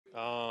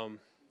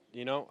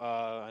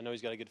I know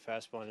he's got a good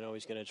fastball. I know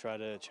he's going to try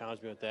to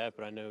challenge me with that,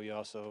 but I know he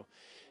also,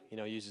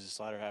 uses the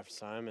slider half the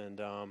time. And,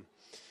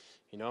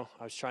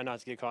 I was trying not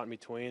to get caught in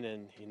between.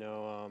 And,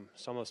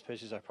 some of those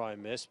pitches I probably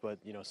missed, but,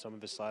 some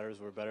of his sliders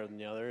were better than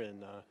the other.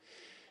 And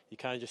you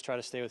kind of just try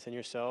to stay within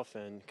yourself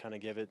and kind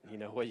of give it,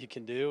 what you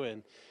can do.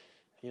 And,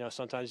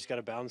 sometimes you just got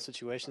to balance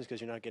situations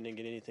because you're not going to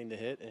get anything to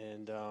hit.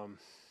 And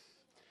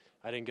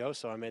I didn't go,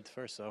 so I made the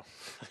first. So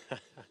I'm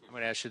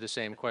going to ask you the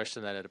same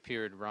question that it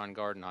appeared Ron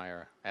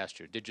Gardenhire asked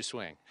you. Did you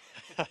swing?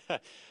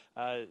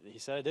 He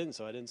said I didn't,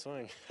 so I didn't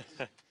swing.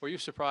 Were you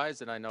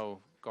surprised? And I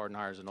know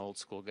Gardenhire's an old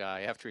school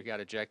guy. After he got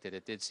ejected,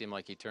 it did seem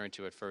like he turned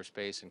to you at first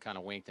base and kind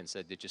of winked and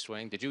said, "Did you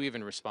swing?" Did you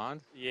even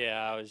respond?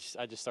 Yeah,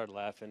 I just started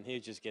laughing. He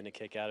was just getting a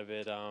kick out of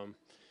it.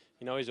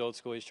 He's old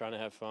school. He's trying to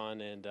have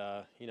fun, and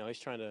he's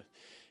trying to,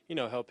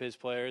 help his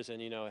players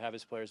and have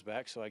his players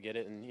back. So I get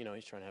it, and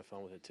he's trying to have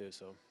fun with it too.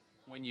 So.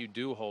 When you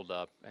do hold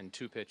up and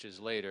 2 pitches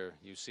later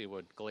you see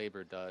what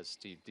Glaber does,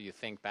 do you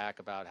think back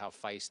about how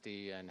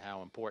feisty and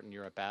how important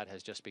your at-bat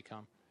has just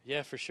become?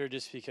 Yeah, for sure,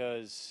 just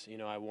because,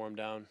 I warmed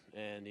down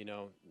and,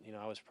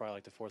 I was probably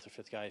like the 4th or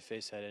 5th guy he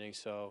faced that inning.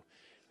 So,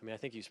 I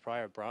think he was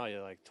probably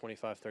like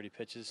 25, 30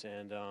 pitches.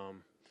 And,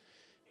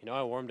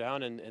 I warmed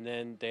down and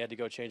then they had to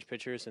go change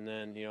pitchers. And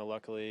then,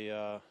 luckily,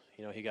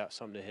 he got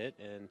something to hit.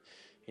 And,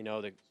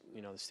 the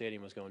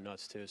stadium was going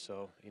nuts too.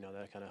 So,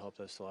 that kind of helped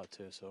us a lot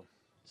too. So.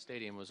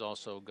 Stadium was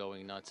also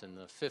going nuts in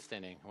the 5th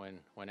inning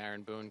when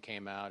Aaron Boone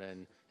came out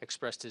and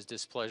expressed his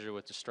displeasure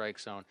with the strike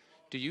zone.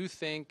 Do you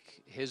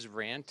think his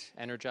rant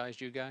energized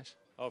you guys?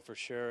 Oh, for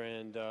sure.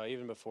 And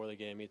even before the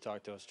game, he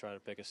talked to us, trying to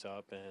pick us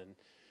up. And,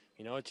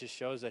 it just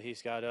shows that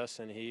he's got us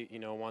and he,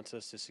 wants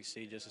us to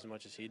succeed just as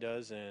much as he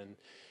does. And,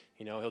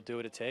 he'll do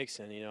what it takes.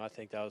 And, I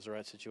think that was the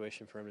right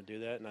situation for him to do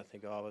that. And I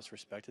think all of us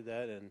respected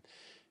that. And,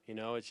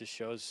 it just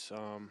shows,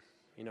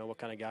 what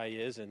kind of guy he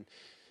is. And,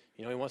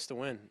 he wants to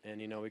win, and,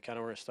 we kind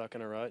of were stuck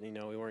in a rut. We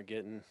weren't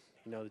getting,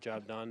 the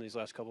job done these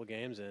last couple of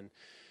games, and,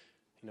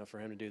 for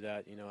him to do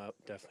that,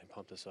 definitely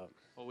pumped us up.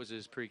 What was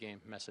his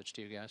pregame message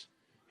to you guys?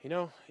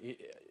 We're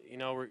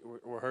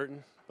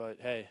hurting, but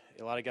hey,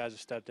 a lot of guys have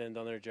stepped in,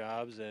 done their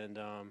jobs, and,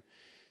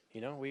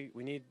 we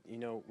need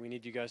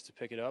you guys to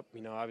pick it up.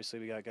 Obviously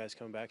we got guys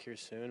coming back here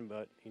soon,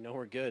 but,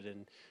 we're good,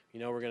 and,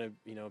 we're going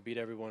to, beat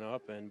everyone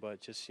up, but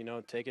just,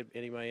 take it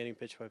inning by inning,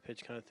 pitch by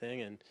pitch kind of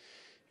thing, and,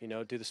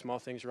 do the small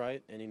things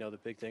right, and, the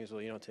big things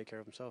will, take care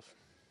of themselves.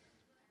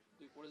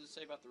 Luke, what does it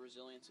say about the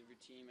resilience of your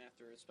team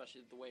after,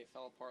 especially the way it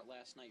fell apart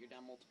last night? You're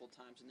down multiple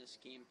times in this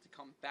game to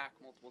come back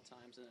multiple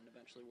times and then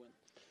eventually win.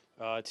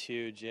 It's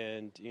huge,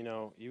 and,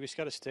 you just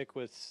got to stick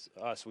with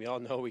us. We all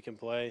know we can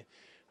play.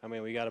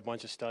 We got a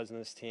bunch of studs in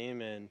this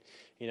team, and,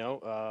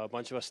 a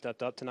bunch of us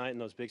stepped up tonight in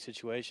those big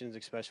situations,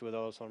 especially with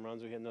all those home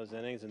runs we hit in those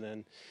innings, and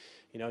then,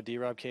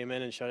 D-Rob came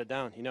in and shut it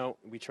down.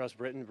 We trust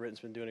Britton. Britton's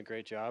been doing a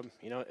great job.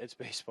 It's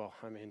baseball.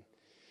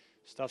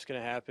 Stuff's going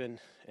to happen,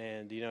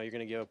 and, you're going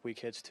to give up weak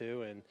hits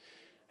too, and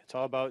it's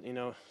all about,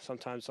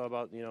 sometimes it's all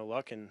about,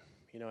 luck, and,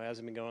 it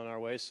hasn't been going our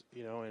ways,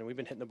 and we've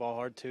been hitting the ball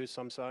hard too,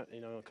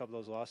 a couple of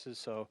those losses,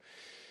 so,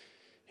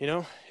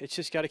 it's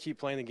just got to keep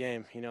playing the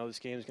game. This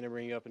game's going to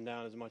bring you up and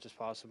down as much as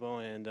possible,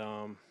 and,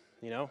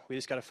 we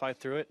just got to fight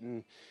through it,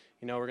 and,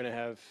 we're going to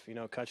have,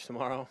 Kutch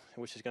tomorrow,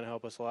 which is going to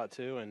help us a lot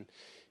too, and,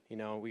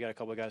 we got a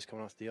couple of guys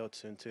coming off the deal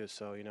soon too,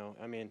 so,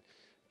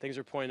 things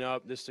are pointing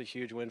up. This is a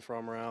huge win for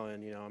our morale,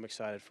 and, I'm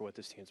excited for what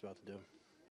this team's about to do.